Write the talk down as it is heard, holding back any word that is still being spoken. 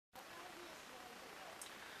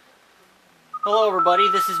Hello everybody,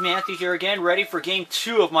 this is Matthew here again, ready for game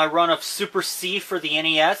 2 of my run of Super C for the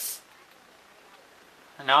NES.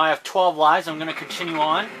 And now I have 12 lives, I'm going to continue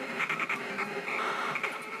on.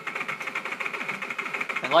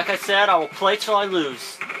 And like I said, I will play till I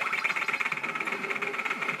lose.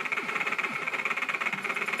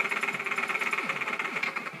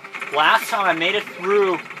 Last time I made it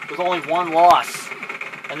through with only one loss.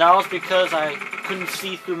 And that was because I couldn't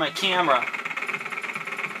see through my camera.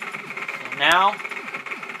 So now,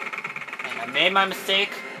 and I made my mistake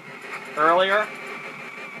earlier,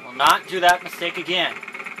 I will not do that mistake again.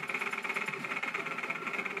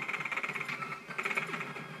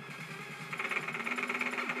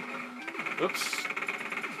 Oops.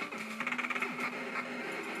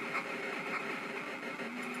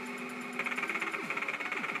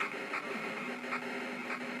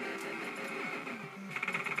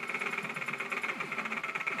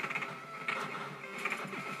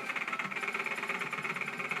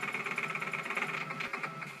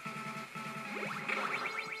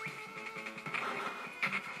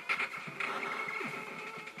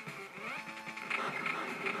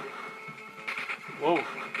 Whoa.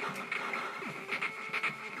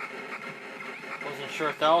 Wasn't sure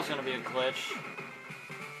if that was going to be a glitch.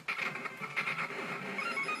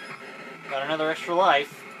 Got another extra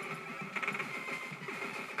life.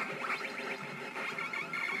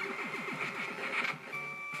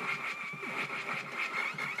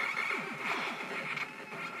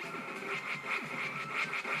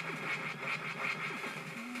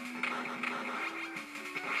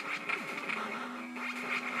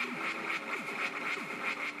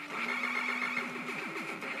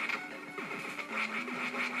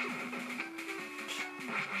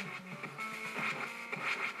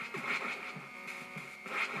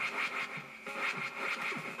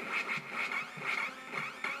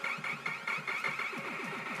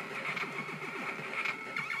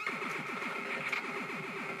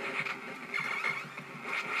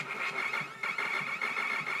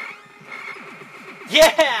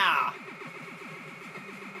 Yeah!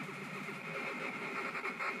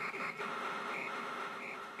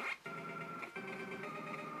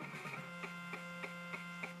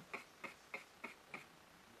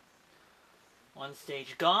 One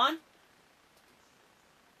stage gone.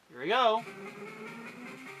 Here we go.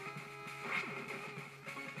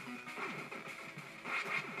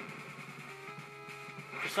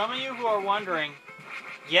 For some of you who are wondering,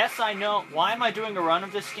 yes, I know, why am I doing a run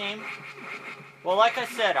of this game? Well, like I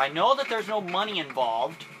said, I know that there's no money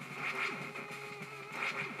involved.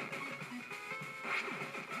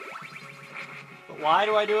 But why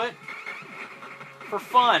do I do it? For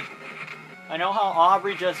fun. I know how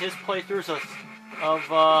Aubrey does his playthroughs of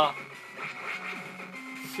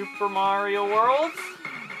Super Mario World.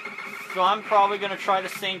 So I'm probably going to try the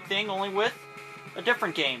same thing, only with a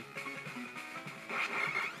different game.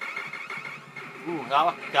 Ooh,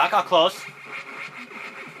 that got close.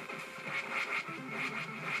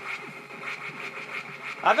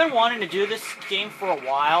 I've been wanting to do this game for a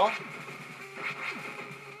while.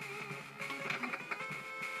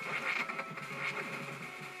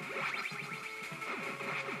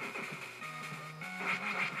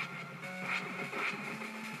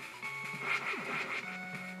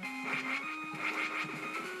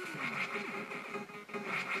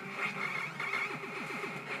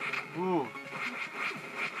 Ooh.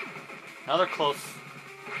 Another close.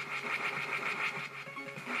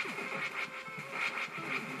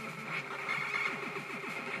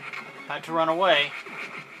 Had to run away.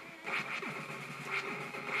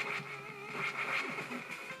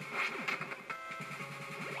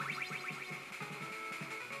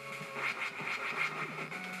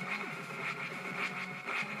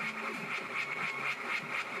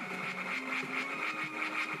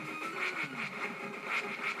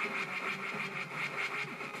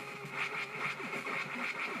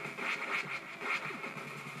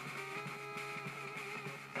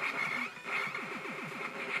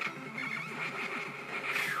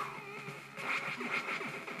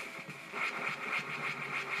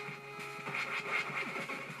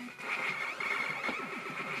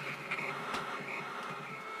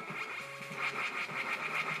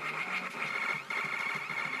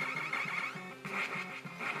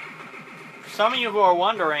 Some of you who are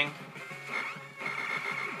wondering,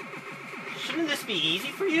 shouldn't this be easy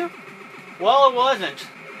for you? Well, it wasn't.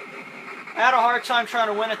 I had a hard time trying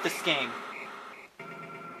to win at this game.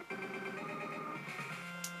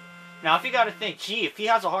 Now, if you got to think, gee, if he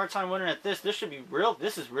has a hard time winning at this should be real.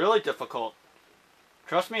 This is really difficult.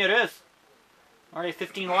 Trust me, it is. Already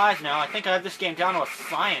 15 lives now. I think I have this game down to a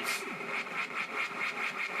science.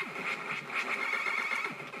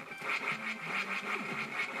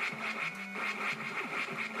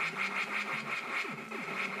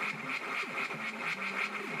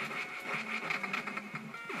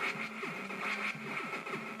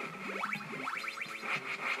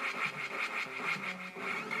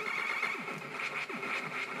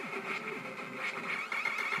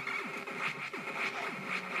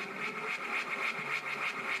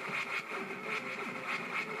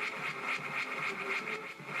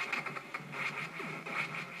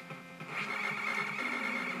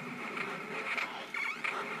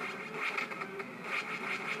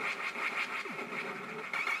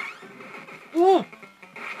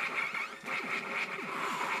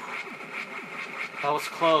 That was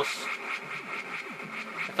close.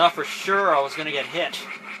 I thought for sure I was going to get hit.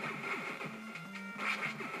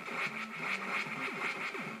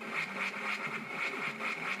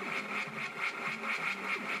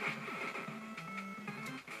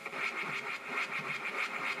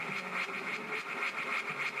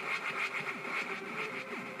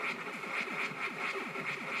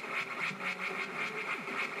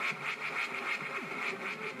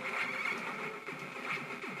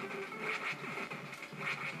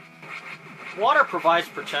 Water provides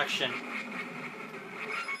protection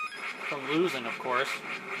from losing, of course.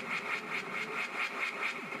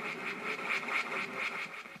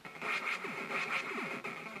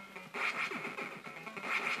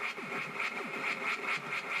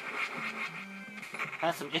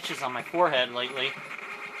 Had some itches on my forehead lately.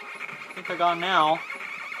 I think they're gone now.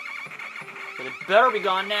 But it better be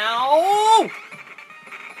gone now. Oh!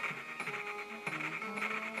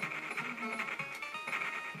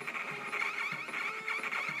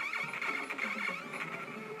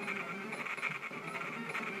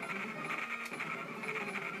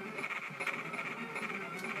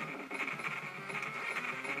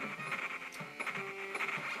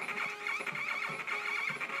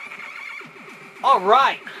 All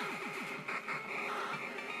right.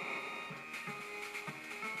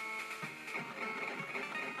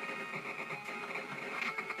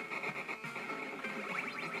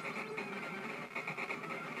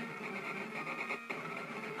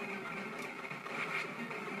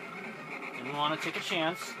 Didn't want to take a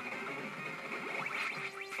chance.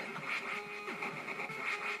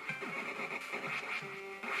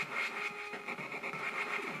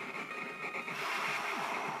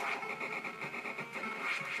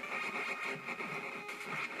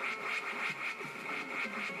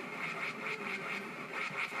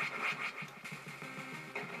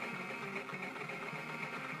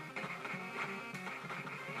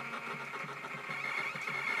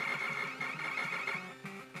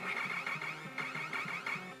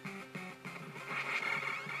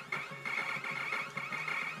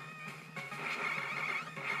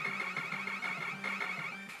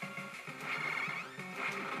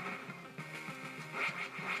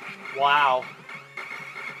 Wow.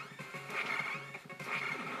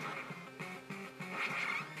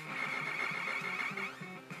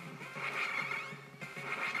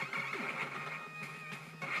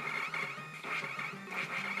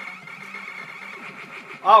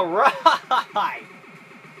 All right.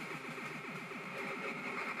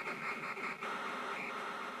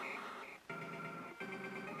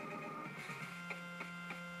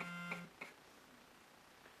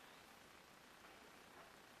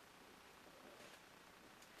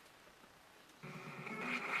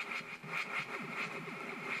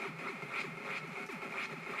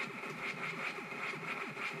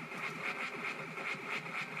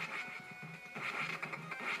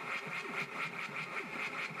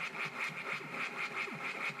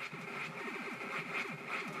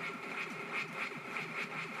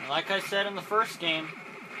 Like I said in the first game,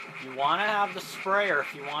 you want to have the sprayer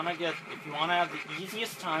if you want to have the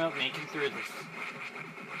easiest time of making through this.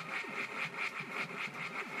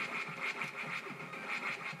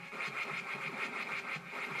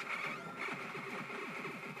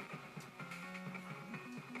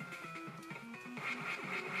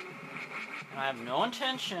 And I have no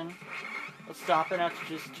intention of stopping after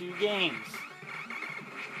just 2 games.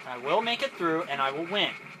 I will make it through and I will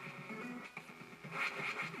win.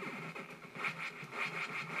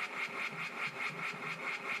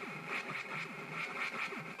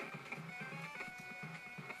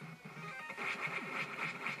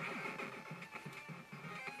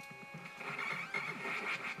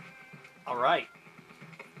 All right.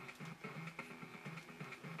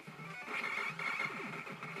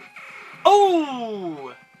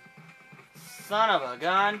 Oh! Son of a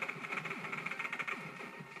gun.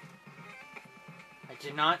 I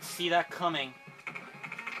did not see that coming.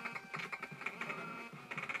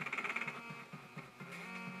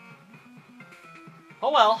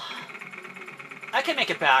 Oh well. I can make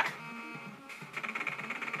it back.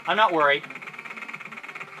 I'm not worried.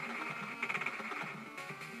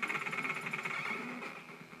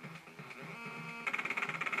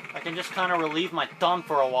 I can just kind of relieve my thumb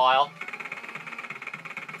for a while.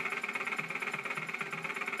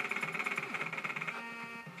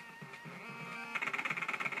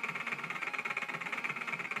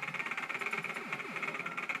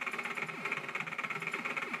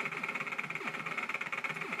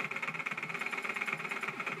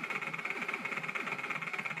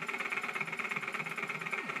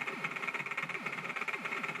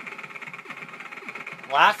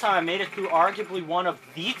 Last time I made it through arguably one of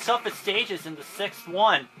the toughest stages in the 6th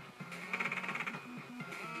one.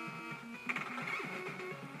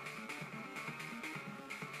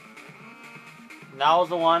 And that was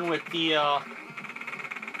the one with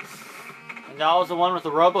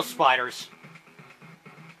the Robo Spiders.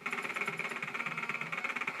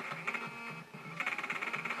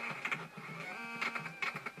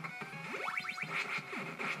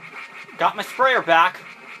 Got my sprayer back.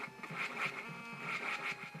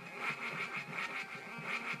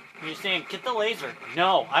 And you're saying, get the laser.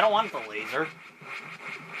 No, I don't want the laser.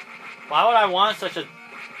 Why would I want such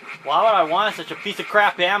a piece of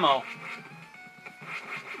crap ammo?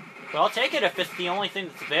 But I'll take it if it's the only thing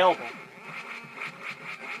that's available.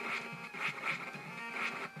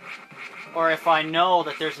 Or if I know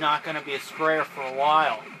that there's not going to be a sprayer for a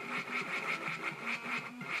while.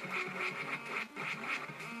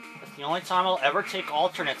 That's the only time I'll ever take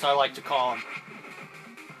alternates, I like to call them.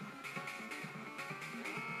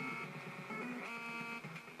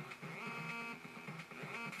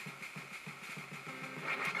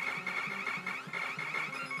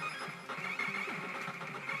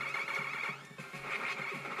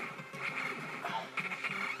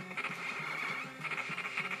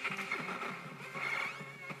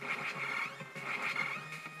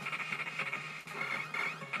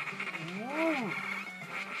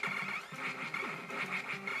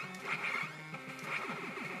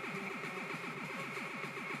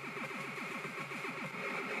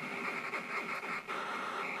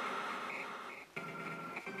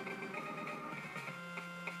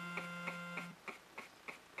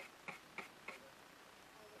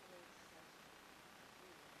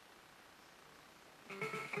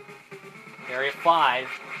 Area 5.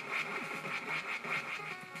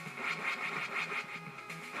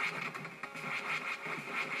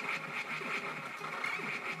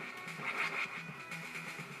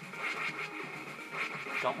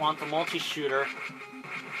 Don't want the multi-shooter.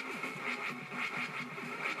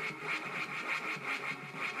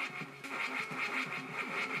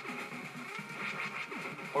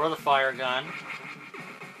 Or the fire gun.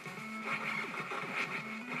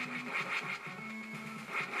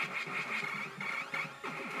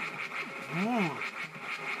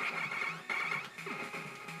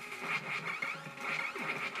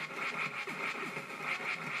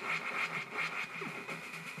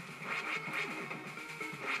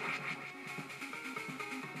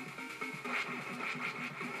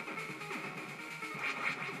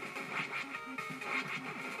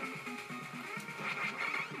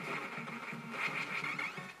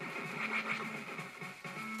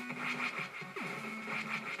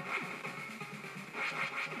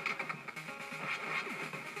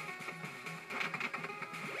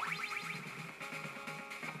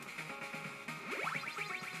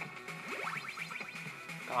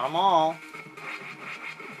 Got them all.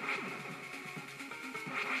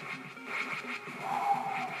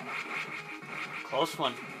 Close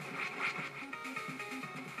one.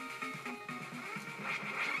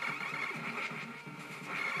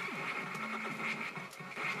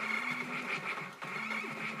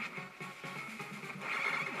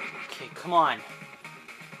 Okay, come on.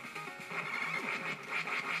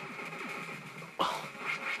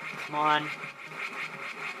 Come on.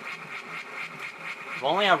 I've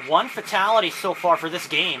only had one fatality so far for this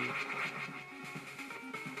game.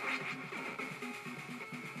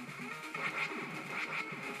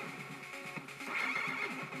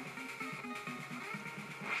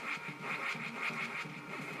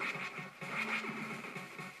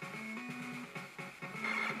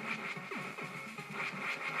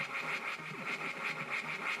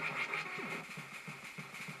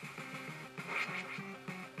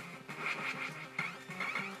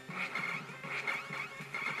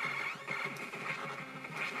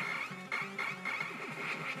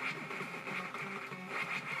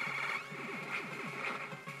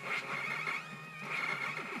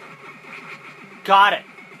 Got it.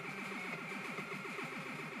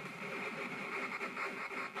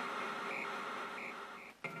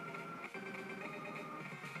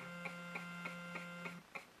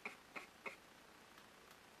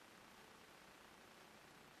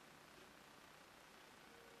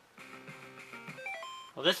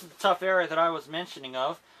 Well, this is the tough area that I was mentioning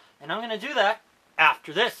of, and I'm going to do that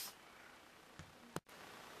after this.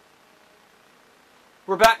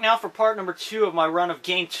 We're back now for part number 2 of my run of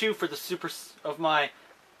game 2 for the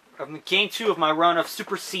game 2 of my run of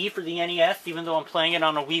Super C for the NES, even though I'm playing it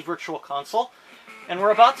on a Wii Virtual Console. And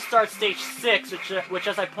we're about to start stage 6, which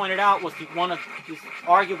as I pointed out, was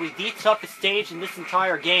arguably the toughest stage in this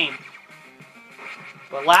entire game.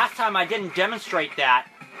 But last time I didn't demonstrate that.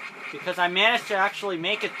 because I managed to actually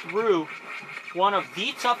make it through one of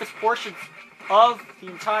the toughest portions of the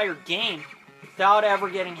entire game without ever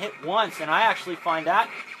getting hit once, and I actually find that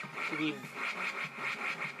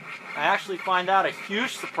a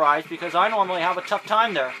huge surprise because I normally have a tough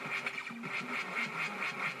time there.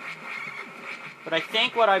 But I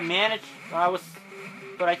think what I managed,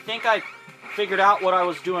 but I think I figured out what I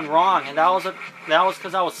was doing wrong, and that was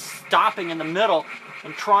because I was stopping in the middle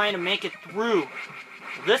and trying to make it through.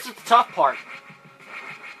 This is the tough part.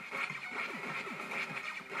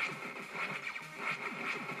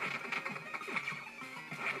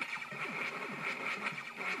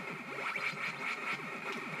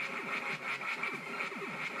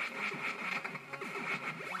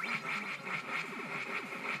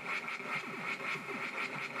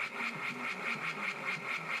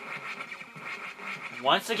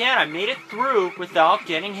 Once again, I made it through without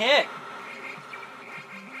getting hit.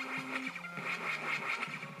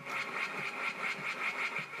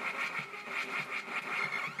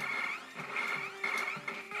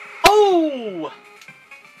 Oh!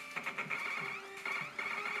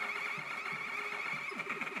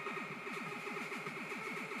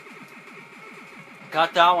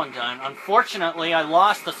 Got that one done. Unfortunately, I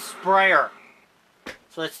lost the sprayer.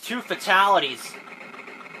 So that's 2 fatalities.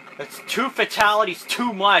 That's 2 fatalities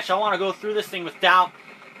too much. I want to go through this thing with a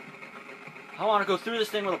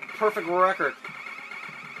perfect record.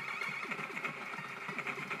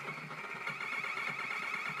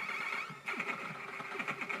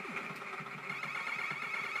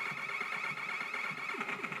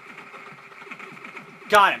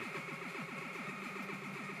 Got him.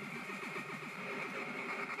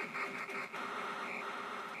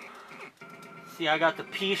 See, I got the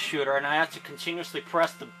pea shooter and I have to continuously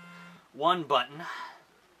press the 1 button.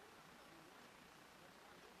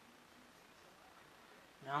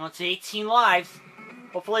 Now it's 18 lives.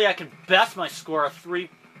 Hopefully I can best my score of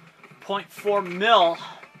 3.4 mil.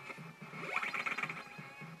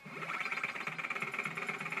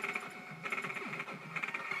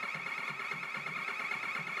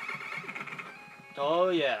 Oh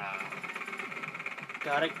yeah.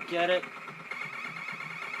 Gotta get it.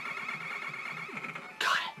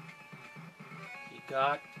 Got it. You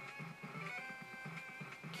got...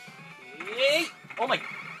 Okay. Oh my...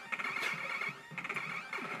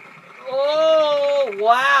 Oh,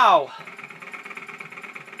 wow.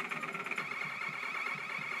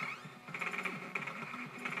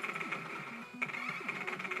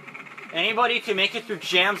 Anybody who can make it through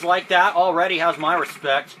jams like that already has my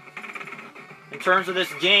respect. In terms of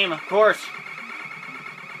this game, of course.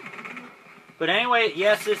 But anyway,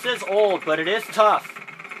 yes, this is old, but it is tough.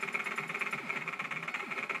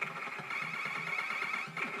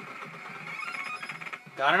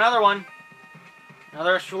 Got another one.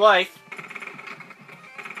 Another extra life.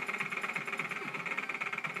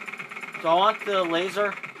 Do I want the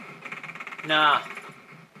laser? Nah.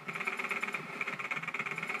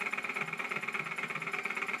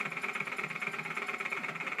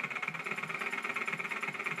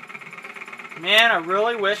 Man, I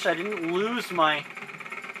really wish I didn't lose my...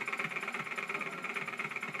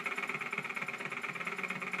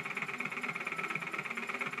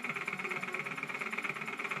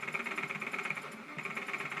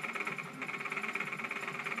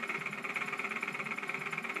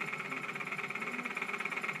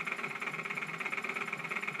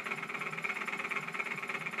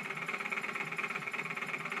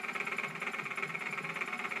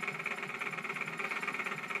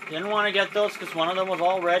 Didn't want to get those because one of them was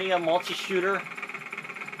already a multi-shooter.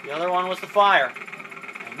 The other one was the fire.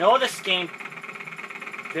 I know this game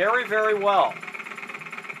very, very well.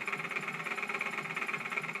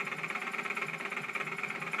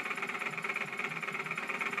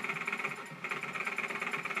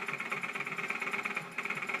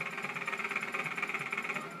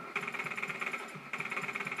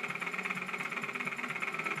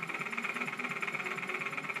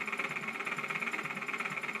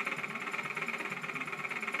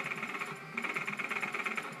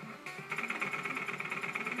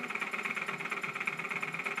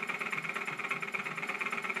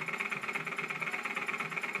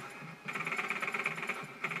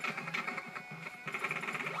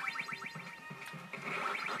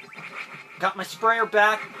 Got my sprayer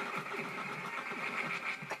back.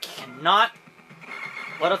 I cannot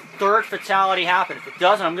let a third fatality happen. If it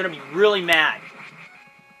doesn't, I'm going to be really mad.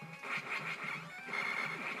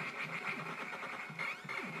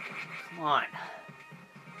 Come on.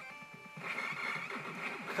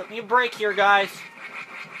 Cut me a break here, guys.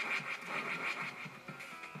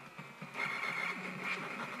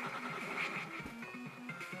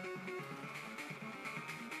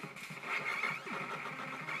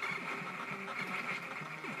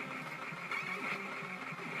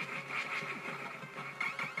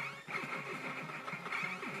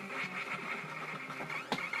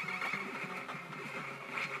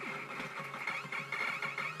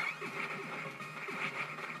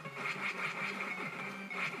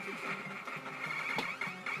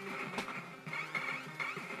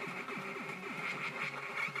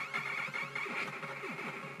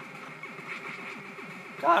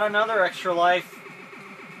 Got another extra life.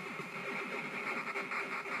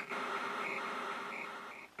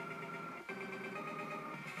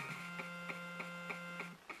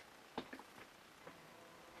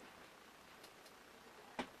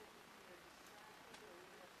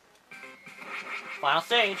 Final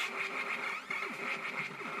stage.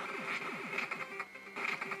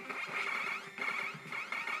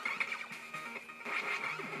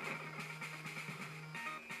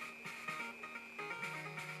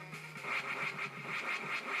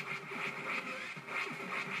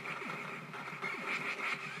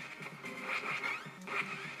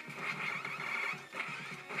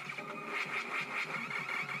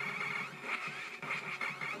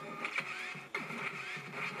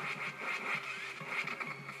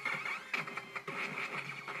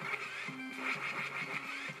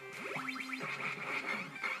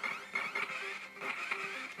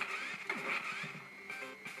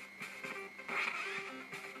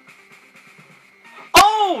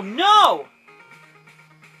 Oh no!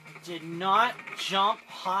 I did not jump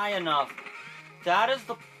high enough. That is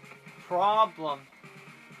the problem.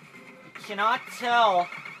 You cannot tell.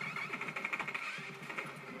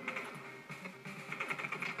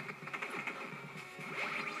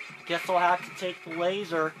 Guess I'll have to take the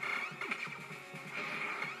laser.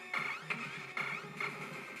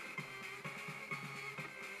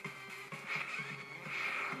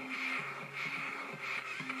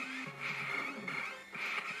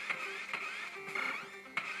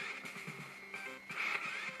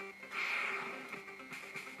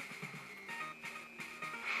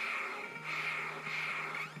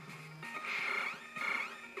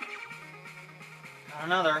 Got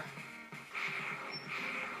another.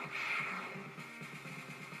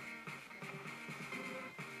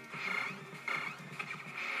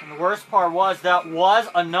 And the worst part was that was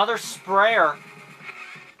another sprayer.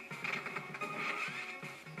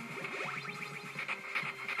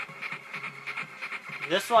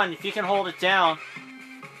 This one, if you can hold it down,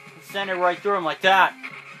 send it right through him like that.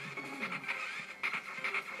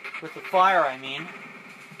 With the fire, I mean.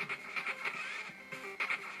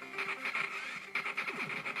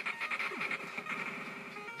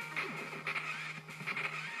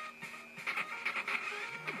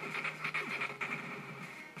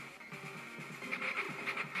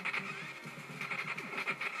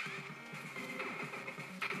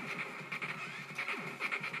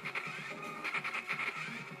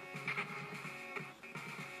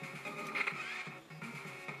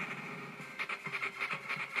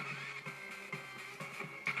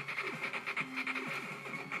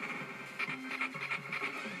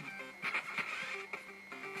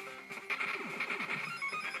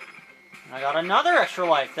 I got another extra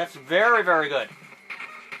life. That's very, very good.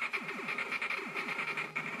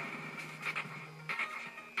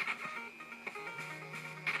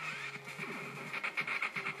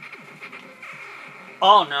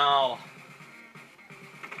 Oh no.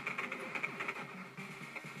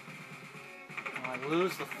 I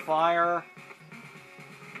lose the fire.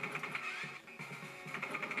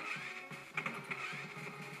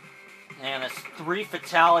 Man, that's 3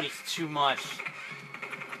 fatalities too much.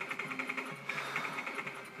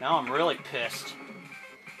 Now I'm really pissed.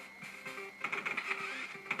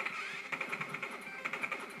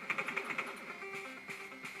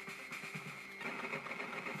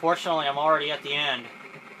 Fortunately, I'm already at the end.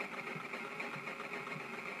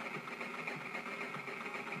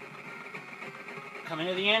 Coming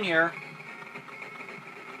to the end here.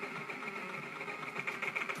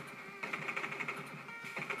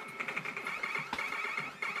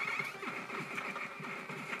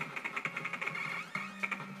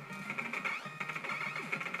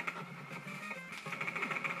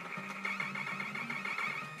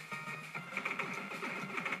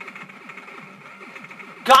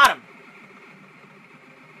 Got him!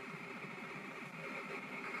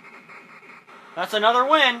 That's another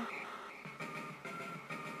win.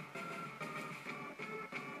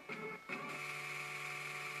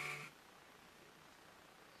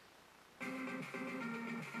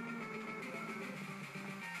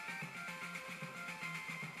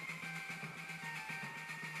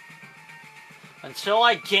 Until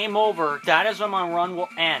I game over, that is when my run will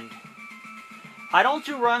end. I don't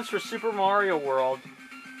do runs for Super Mario World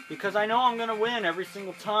because I know I'm going to win every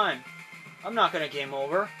single time. I'm not going to game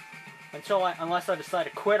over unless I decide to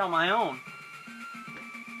quit on my own.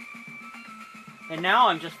 And now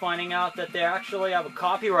I'm just finding out that they actually have a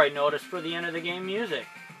copyright notice for the end of the game music.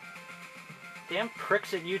 Damn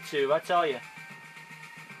pricks at YouTube, I tell you.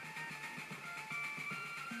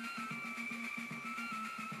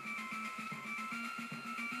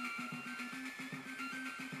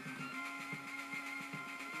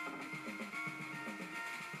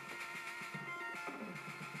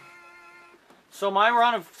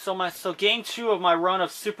 So game 2 of my run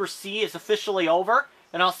of Super C is officially over,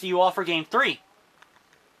 and I'll see you all for game 3.